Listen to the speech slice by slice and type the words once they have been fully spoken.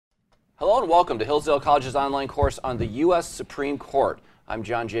Hello and welcome to Hillsdale College's online course on the U.S. Supreme Court. I'm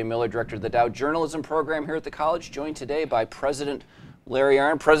John J. Miller, Director of the Dow Journalism Program here at the college, joined today by President Larry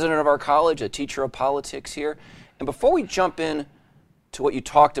Arnn, President of our college, a teacher of politics here. And before we jump in to what you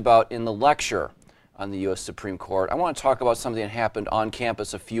talked about in the lecture on the U.S. Supreme Court, I want to talk about something that happened on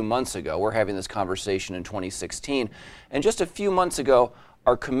campus a few months ago. We're having this conversation in 2016. And just a few months ago,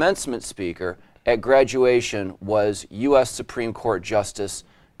 our commencement speaker at graduation was U.S. Supreme Court Justice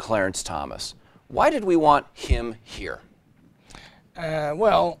Clarence Thomas. Why did we want him here?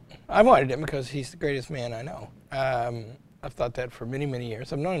 Well, I wanted him because he's the greatest man I know. I've thought that for many, many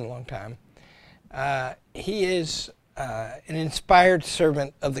years. I've known him a long time. He is an inspired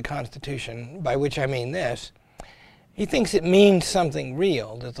servant of the Constitution, by which I mean this. He thinks it means something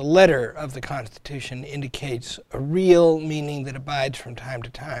real, that the letter of the Constitution indicates a real meaning that abides from time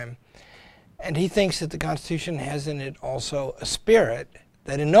to time. And he thinks that the Constitution has in it also a spirit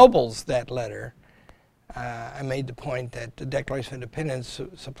that ennobles that letter. I made the point that the Declaration of Independence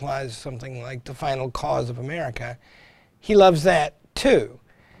supplies something like the final cause of America. He loves that too.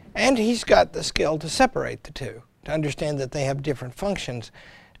 And he's got the skill to separate the two, to understand that they have different functions,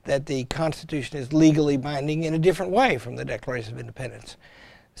 that the Constitution is legally binding in a different way from the Declaration of Independence.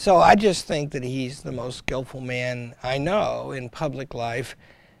 So I just think that he's the most skillful man I know in public life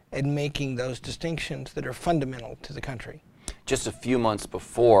at making those distinctions that are fundamental to the country. Just a few months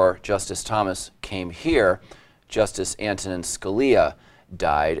before Justice Thomas came here, Justice Antonin Scalia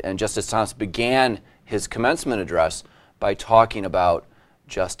died, and Justice Thomas began his commencement address by talking about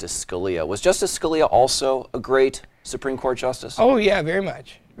Justice Scalia. Was Justice Scalia also a great Supreme Court justice? Oh yeah, very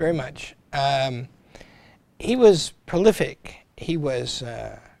much, very much. He was prolific. He was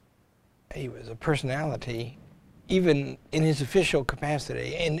a personality, even in his official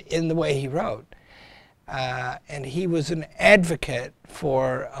capacity, in the way he wrote. And he was an advocate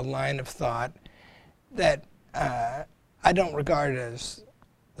for a line of thought that I don't regard as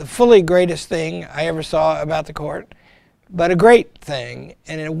the fully greatest thing I ever saw about the court, but a great thing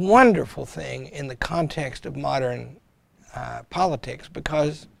and a wonderful thing in the context of modern politics,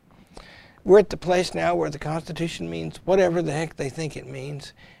 because we're at the place now where the Constitution means whatever the heck they think it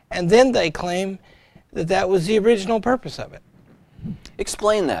means, and then they claim that that was the original purpose of it.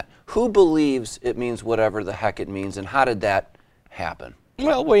 Explain that. Who believes it means whatever the heck it means, and how did that happen?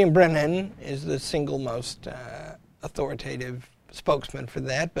 Well, William Brennan is the single most authoritative spokesman for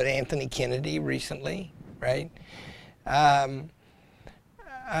that, but Anthony Kennedy recently, right?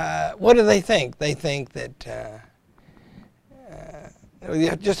 What do they think? They think that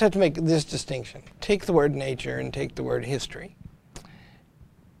you just have to make this distinction. Take the word nature and take the word history.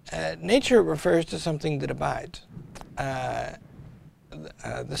 Nature refers to something that abides.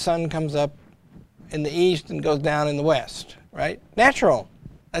 The sun comes up in the east and goes down in the west, right? Natural.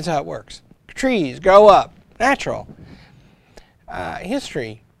 That's how it works. Trees grow up. Natural.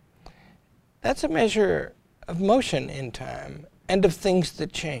 History. That's a measure of motion in time and of things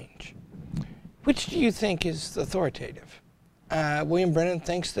that change. Which do you think is authoritative? William Brennan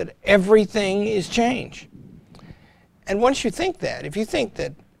thinks that everything is change. And once you think that, if you think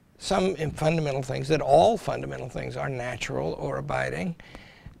that some fundamental things, that all fundamental things are natural or abiding,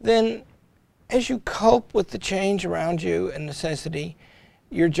 then as you cope with the change around you and necessity,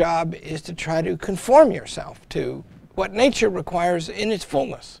 your job is to try to conform yourself to what nature requires in its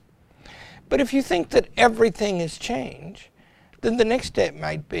fullness. But if you think that everything is change, then the next step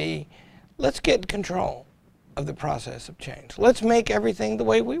might be, let's get control of the process of change. Let's make everything the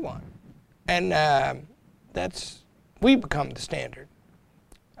way we want. And we become the standard.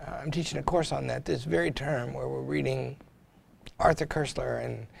 I'm teaching a course on that this very term, where we're reading Arthur Koestler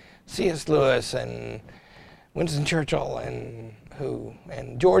and C.S. Lewis and Winston Churchill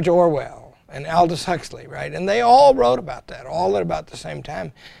and George Orwell and Aldous Huxley, right? And they all wrote about that, all at about the same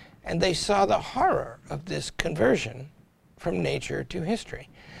time. And they saw the horror of this conversion from nature to history.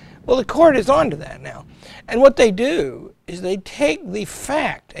 Well, the court is on to that now. And what they do is they take the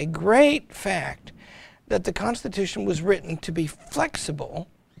fact, a great fact, that the Constitution was written to be flexible,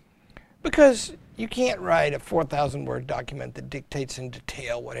 because you can't write a 4,000-word document that dictates in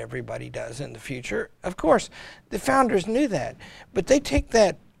detail what everybody does in the future. Of course, the founders knew that. But they take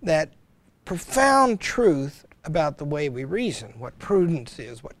that profound truth about the way we reason, what prudence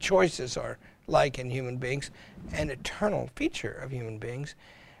is, what choices are like in human beings, an eternal feature of human beings,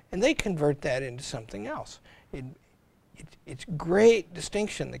 and they convert that into something else. Its great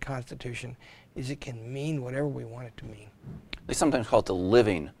distinction, the Constitution, is it can mean whatever we want it to mean. They sometimes call it the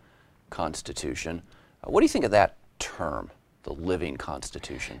living Constitution. What do you think of that term, the living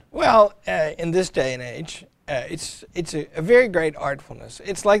Constitution? Well, in this day and age, it's a very great artfulness.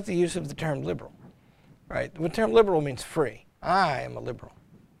 It's like the use of the term liberal, right? The term liberal means free. I am a liberal,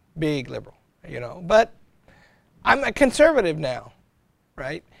 big liberal, you know. But I'm a conservative now,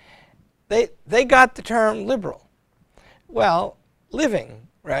 right? They got the term liberal. Well, living,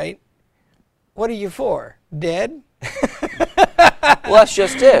 right? What are you for? Dead? Well, that's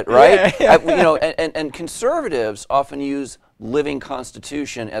just it, right? Yeah, yeah. You know, and conservatives often use living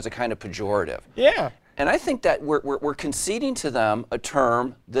constitution as a kind of pejorative. Yeah. And I think that we're conceding to them a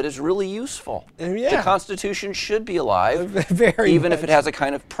term that is really useful. Yeah. The Constitution should be alive, Very even much. if it has a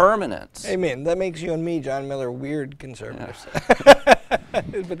kind of permanence. Amen. That makes you and me, John Miller, weird conservatives. Yeah.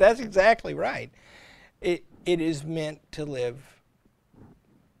 But that's exactly right. It is meant to live,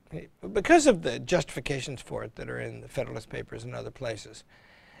 because of the justifications for it that are in the Federalist Papers and other places.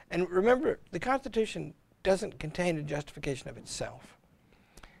 And remember, the Constitution doesn't contain a justification of itself.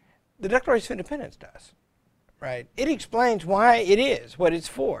 The Declaration of Independence does, right? It explains why it is what it's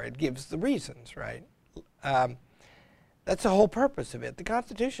for. It gives the reasons, right? That's the whole purpose of it. The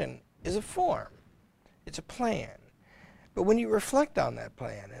Constitution is a form. It's a plan. But when you reflect on that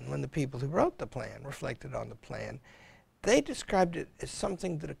plan, and when the people who wrote the plan reflected on the plan, they described it as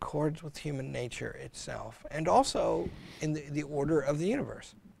something that accords with human nature itself, and also in the order of the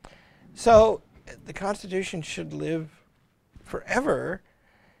universe. So the Constitution should live forever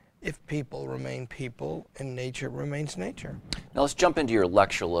if people remain people and nature remains nature. Now let's jump into your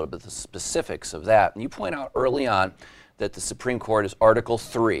lecture a little bit, the specifics of that. And you point out early on that the Supreme Court is Article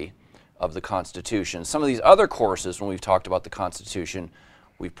 3 of the Constitution. Some of these other courses, when we've talked about the Constitution,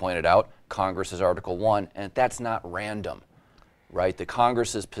 we've pointed out Congress is Article 1, and that's not random, right? The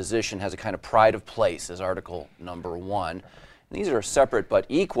Congress's position has a kind of pride of place as Article number 1. And these are separate but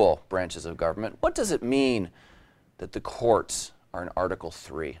equal branches of government. What does it mean that the courts are in Article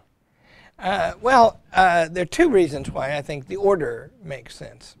 3? Well, there are two reasons why I think the order makes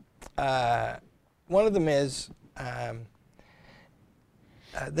sense. One of them is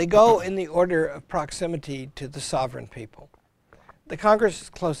they go in the order of proximity to the sovereign people. The Congress is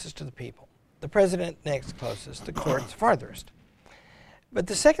closest to the people. The president next closest. The courts farthest. But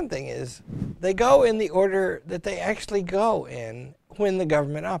the second thing is they go in the order that they actually go in when the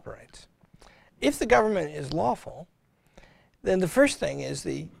government operates. If the government is lawful, then the first thing is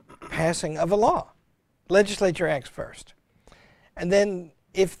the passing of a law. Legislature acts first. And then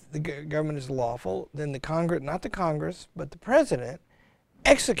if the government is lawful, then the Congress, not the Congress, but the president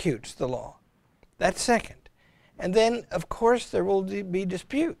executes the law. That's second. And then, of course, there will be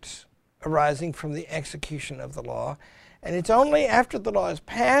disputes arising from the execution of the law. And it's only after the law is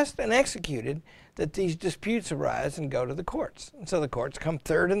passed and executed that these disputes arise and go to the courts. And so the courts come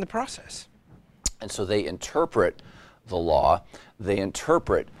third in the process. And so they interpret the law, they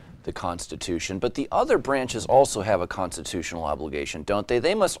interpret the Constitution, but the other branches also have a constitutional obligation, don't they?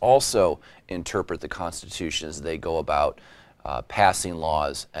 They must also interpret the Constitution as they go about passing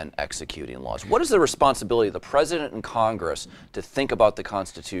laws and executing laws. What is the responsibility of the President and Congress to think about the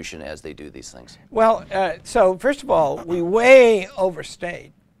Constitution as they do these things? Well, so first of all, we way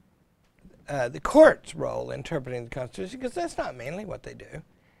overstate the court's role in interpreting the Constitution, because that's not mainly what they do.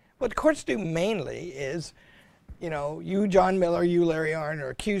 What courts do mainly is, you know, you, John Miller, you, Larry Arnn, are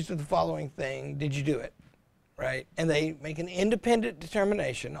accused of the following thing. Did you do it? Right? And they make an independent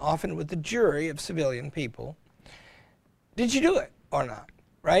determination, often with the jury of civilian people. Did you do it or not?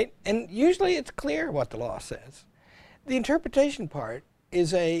 Right? And usually it's clear what the law says. The interpretation part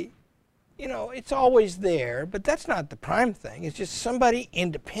is it's always there, but that's not the prime thing. It's just somebody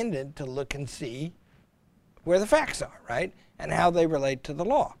independent to look and see where the facts are, right? And how they relate to the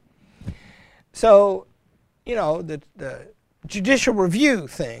law. So, you know, the judicial review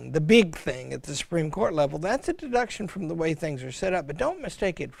thing, the big thing at the Supreme Court level, that's a deduction from the way things are set up, but don't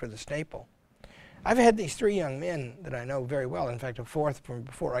mistake it for the staple. I've had these three young men that I know very well, in fact a fourth from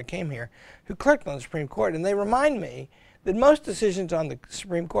before I came here, who clerked on the Supreme Court, and they remind me that most decisions on the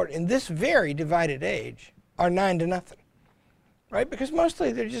Supreme Court in this very divided age are 9-0, right? Because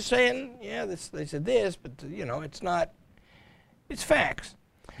mostly they're just saying, yeah, they said this, but you know, it's not, it's facts.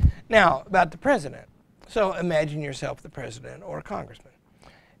 Now, about the president. So imagine yourself the president or a congressman.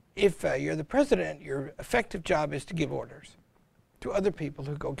 If you're the president, your effective job is to give orders to other people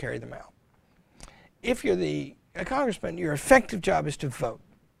who go carry them out. If you're a congressman, your effective job is to vote.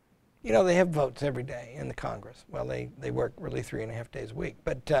 You know, they have votes every day in the Congress. Well, they work really 3.5 days a week,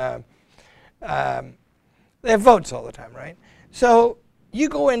 but they have votes all the time, right? So you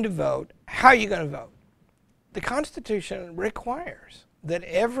go in to vote. How are you going to vote? The Constitution requires that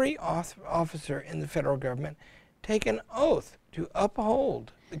every officer in the federal government take an oath to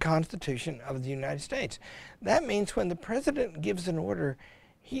uphold the Constitution of the United States. That means when the president gives an order,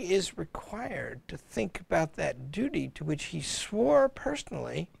 he is required to think about that duty to which he swore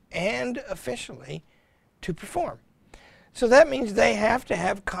personally and officially to perform. So that means they have to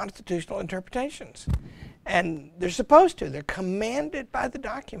have constitutional interpretations. And they're supposed to. They're commanded by the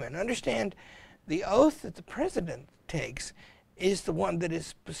document. Understand, the oath that the president takes is the one that is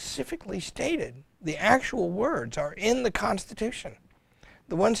specifically stated. The actual words are in the Constitution.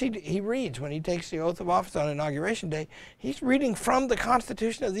 The ones he reads when he takes the oath of office on Inauguration Day, he's reading from the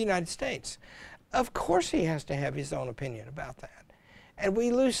Constitution of the United States. Of course he has to have his own opinion about that. And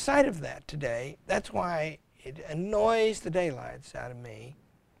we lose sight of that today. That's why it annoys the daylights out of me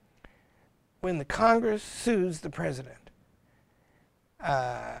when the Congress sues the president.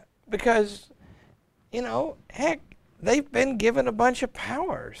 Because, you know, heck, they've been given a bunch of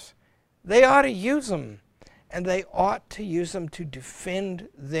powers. They ought to use them. And they ought to use them to defend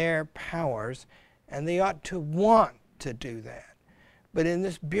their powers, and they ought to want to do that. But in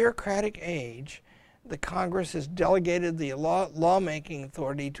this bureaucratic age, the Congress has delegated the lawmaking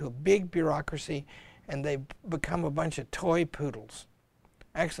authority to a big bureaucracy, and they've become a bunch of toy poodles.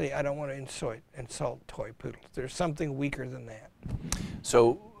 Actually, I don't want to insult toy poodles. There's something weaker than that.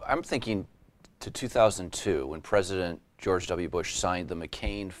 So I'm thinking to 2002, when President George W. Bush signed the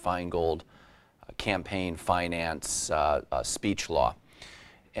McCain-Feingold campaign finance speech law.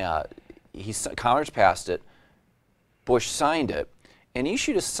 Congress passed it, Bush signed it, and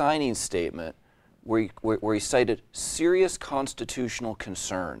issued a signing statement where he cited serious constitutional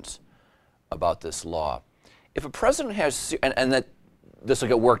concerns about this law. If a president has, and that this will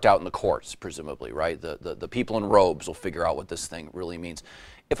get worked out in the courts, presumably, right? The people in robes will figure out what this thing really means.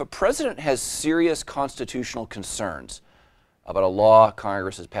 If a president has serious constitutional concerns about a law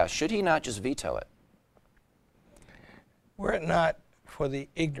Congress has passed, should he not just veto it? Were it not for the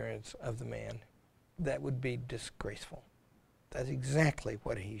ignorance of the man, that would be disgraceful. That's exactly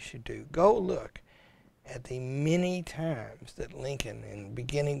what he should do. Go look at the many times that Lincoln, in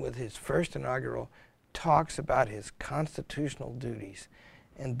beginning with his first inaugural, talks about his constitutional duties.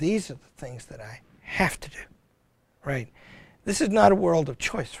 And these are the things that I have to do, right? This is not a world of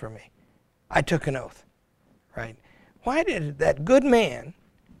choice for me. I took an oath, right? Why did that good man,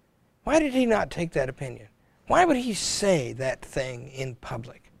 why did he not take that opinion? Why would he say that thing in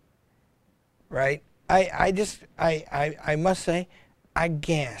public, right? I must say, I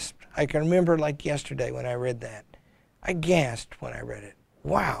gasped. I can remember like yesterday when I read that. I gasped when I read it.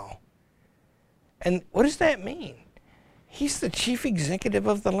 Wow. And what does that mean? He's the chief executive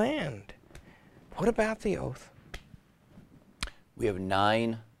of the land. What about the oath? We have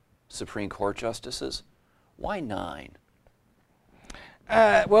 9 Supreme Court justices. Why 9?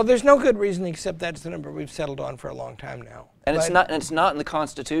 Well, there's no good reason except that's the number we've settled on for a long time now. And it's not in the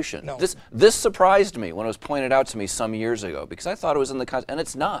Constitution. No. This surprised me when it was pointed out to me some years ago, because I thought it was in the Constitution, and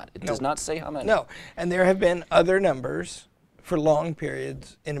it's not. It does not say how many. No, and there have been other numbers for long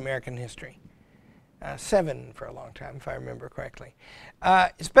periods in American history. 7 for a long time, if I remember correctly.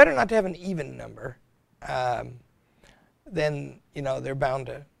 It's better not to have an even number. Then, you know, they're bound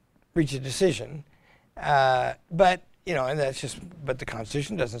to reach a decision. But you know, and that's just, but the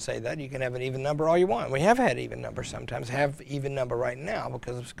Constitution doesn't say that. You can have an even number all you want. We have had even numbers sometimes, have even number right now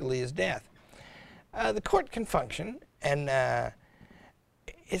because of Scalia's death. The court can function, and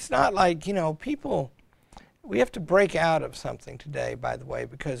it's not like, you know, people, we have to break out of something today, by the way,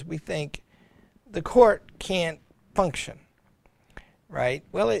 because we think the court can't function, right?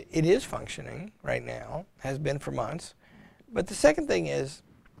 Well, it is functioning right now, has been for months. But the second thing is,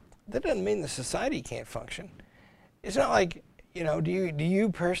 that doesn't mean the society can't function. It's not like, you know, do you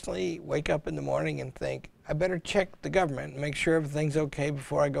personally wake up in the morning and think, I better check the government and make sure everything's okay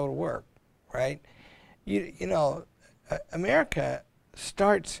before I go to work, right? You know, America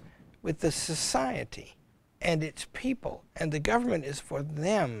starts with the society and its people, and the government is for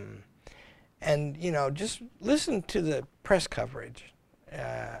them. And, you know, just listen to the press coverage.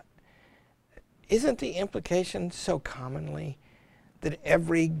 Isn't the implication so commonly that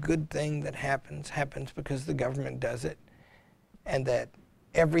every good thing that happens because the government does it, and that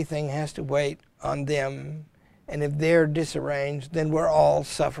everything has to wait on them, and if they're disarranged, then we're all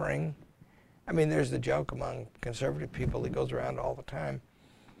suffering? I mean, there's the joke among conservative people that goes around all the time.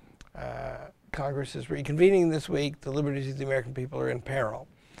 Congress is reconvening this week. The liberties of the American people are in peril.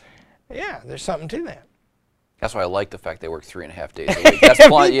 Yeah, there's something to that. That's why I like the fact they work 3.5 days a week. That's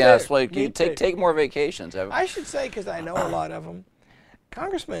why, yeah, that's why you take more vacations. I should say, because I know a lot of them,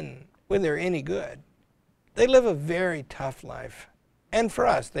 congressmen, when they're any good, they live a very tough life. And for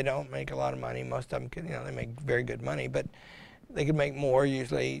us, they don't make a lot of money. Most of them, you know, they make very good money. But They could make more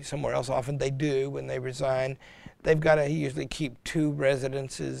usually somewhere else. Often they do when they resign. They've got to usually keep 2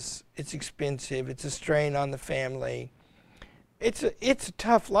 residences. It's expensive. It's a strain on the family. It's a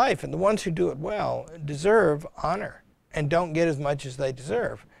tough life, and the ones who do it well deserve honor and don't get as much as they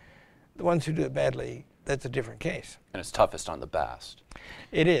deserve. The ones who do it badly, that's a different case. And it's toughest on the best.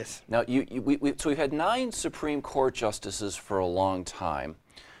 It is. Now, so we've had 9 Supreme Court justices for a long time.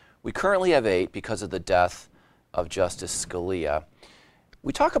 We currently have 8 because of the death of Justice Scalia.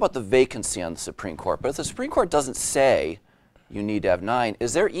 We talk about the vacancy on the Supreme Court, but if the Supreme Court doesn't say you need to have 9,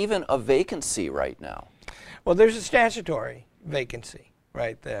 is there even a vacancy right now? Well, there's a statutory vacancy,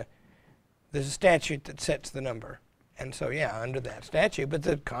 right? There's a statute that sets the number. And so, yeah, under that statute, but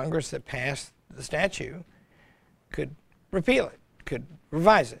the Congress that passed the statute could repeal it, could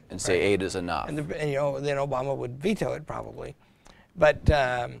revise it. And say 8 is enough. And you know, then Obama would veto it probably. But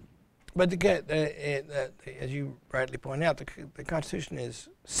as you rightly point out, the Constitution is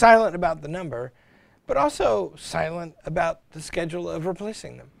silent about the number, but also silent about the schedule of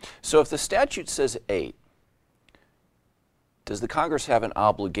replacing them. So if the statute says 8, does the Congress have an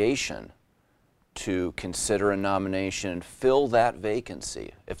obligation to consider a nomination and fill that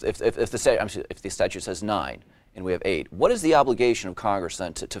vacancy? If the statute says 9 and we have 8, what is the obligation of Congress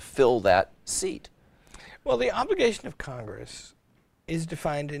then to fill that seat? Well, the obligation of Congress is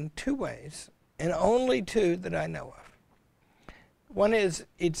defined in 2 ways, and only 2 that I know of. One is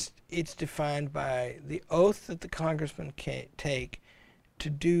it's defined by the oath that the congressman can take to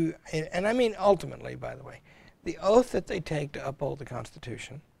do, and I mean ultimately, by the way, the oath that they take to uphold the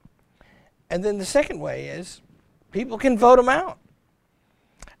Constitution. And then the second way is people can vote them out.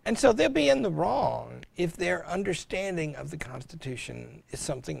 And so they'll be in the wrong if their understanding of the Constitution is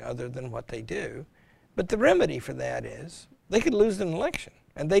something other than what they do. But the remedy for that is they could lose an election,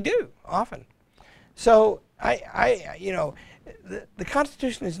 and they do often. So you know, the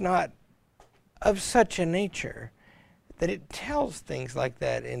Constitution is not of such a nature that it tells things like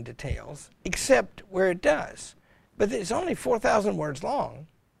that in details, except where it does. But it's only 4,000 words long,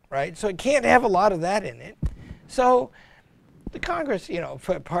 right? So it can't have a lot of that in it. So the Congress, you know,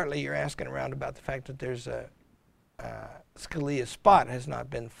 partly you're asking around about the fact that there's Scalia's spot has not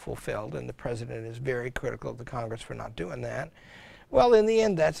been fulfilled, and the president is very critical of the Congress for not doing that. Well, in the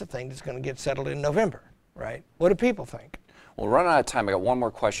end, that's the thing that's going to get settled in November, right? What do people think? Well, we're running out of time. I got one more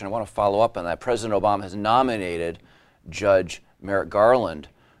question. I want to follow up on that. President Obama has nominated Judge Merrick Garland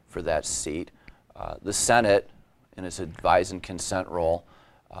for that seat. The Senate, in its advise and consent role,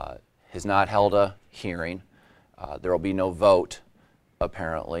 has not held a hearing. There will be no vote,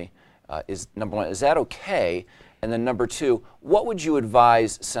 apparently. Number 1, is that okay? And then number 2, what would you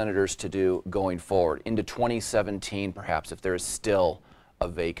advise senators to do going forward into 2017, perhaps, if there is still a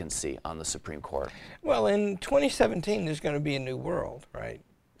vacancy on the Supreme Court? Well, in 2017, there's going to be a new world, right?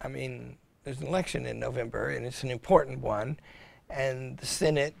 I mean, there's an election in November, and it's an important one, and the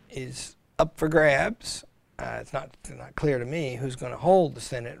Senate is up for grabs. It's not clear to me who's going to hold the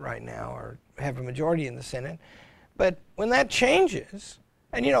Senate right now or have a majority in the Senate. But when that changes,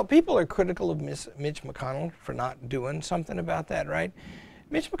 and you know, people are critical of Mitch McConnell for not doing something about that, right?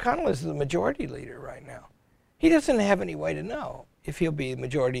 Mitch McConnell is the majority leader right now. He doesn't have any way to know if he'll be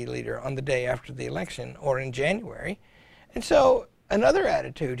majority leader on the day after the election or in January. And so another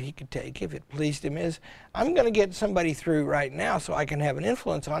attitude he could take, if it pleased him, is I'm going to get somebody through right now so I can have an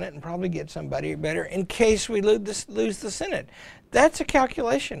influence on it and probably get somebody better in case we lose the Senate. That's a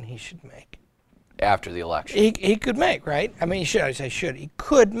calculation he should make. After the election. He could make, right? I mean, he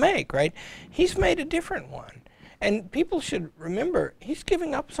could make, right? He's made a different one. And people should remember he's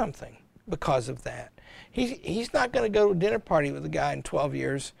giving up something because of that. He's not going to go to a dinner party with a guy in 12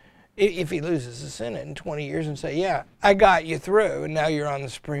 years if he loses the Senate in 20 years and say, yeah, I got you through, and now you're on the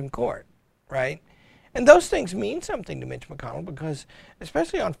Supreme Court, right? And those things mean something to Mitch McConnell because,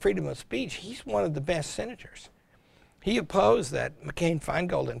 especially on freedom of speech, he's one of the best senators. He opposed that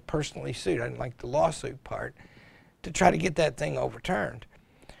McCain-Feingold and personally sued, I didn't like the lawsuit part, to try to get that thing overturned.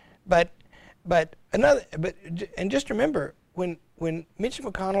 And just remember, when Mitch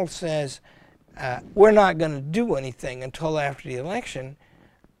McConnell says, we're not going to do anything until after the election,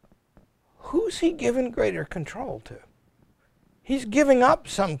 who's he giving greater control to? He's giving up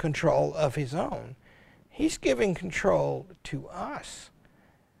some control of his own. He's giving control to us.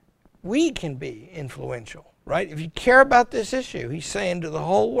 We can be influential, right? If you care about this issue, he's saying to the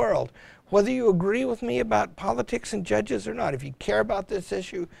whole world, whether you agree with me about politics and judges or not, if you care about this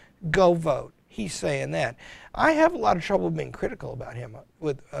issue, go vote. He's saying that. I have a lot of trouble being critical about him,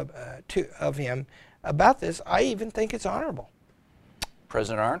 of him about this. I even think it's honorable.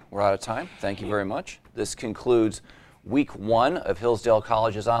 President Arnn, we're out of time. Thank you very much. This concludes week 1 of Hillsdale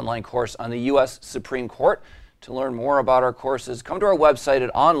College's online course on the U.S. Supreme Court. To learn more about our courses, come to our website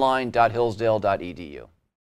at online.hillsdale.edu.